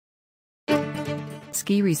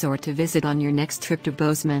Ski resort to visit on your next trip to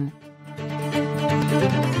Bozeman.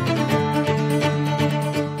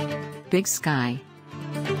 Big Sky.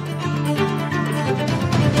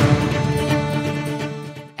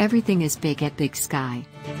 Everything is big at Big Sky.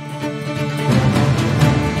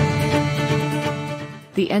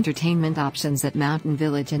 The entertainment options at Mountain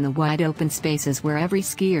Village and the wide open spaces where every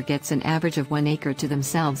skier gets an average of 1 acre to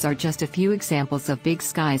themselves are just a few examples of Big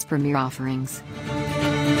Sky's premier offerings.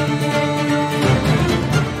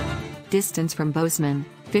 Distance from Bozeman,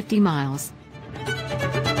 50 miles.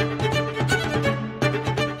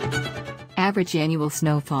 Average annual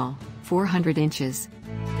snowfall, 400 inches.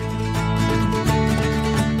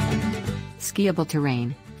 Skiable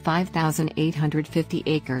terrain, 5,850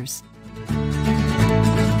 acres.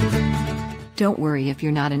 Don't worry if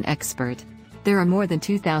you're not an expert. There are more than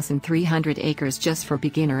 2,300 acres just for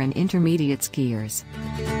beginner and intermediate skiers.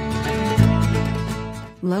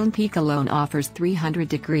 Lone Peak alone offers 300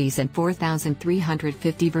 degrees and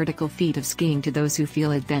 4,350 vertical feet of skiing to those who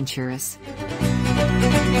feel adventurous.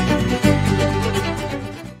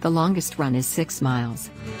 The longest run is 6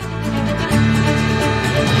 miles.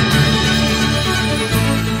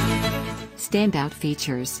 Standout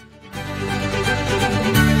features.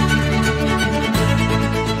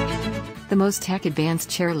 The most tech-advanced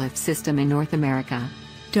chairlift system in North America.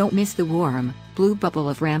 Don't miss the warm, blue bubble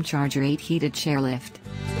of Ramcharger 8 heated chairlift.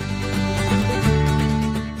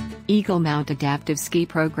 Eagle Mount adaptive ski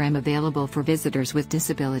program available for visitors with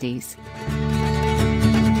disabilities.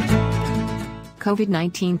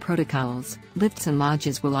 COVID-19 protocols. Lifts and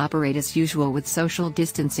lodges will operate as usual with social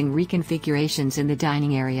distancing reconfigurations in the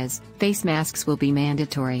dining areas. Face masks will be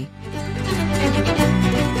mandatory.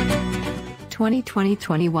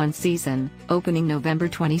 2020-21 season, opening November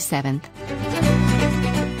 27th.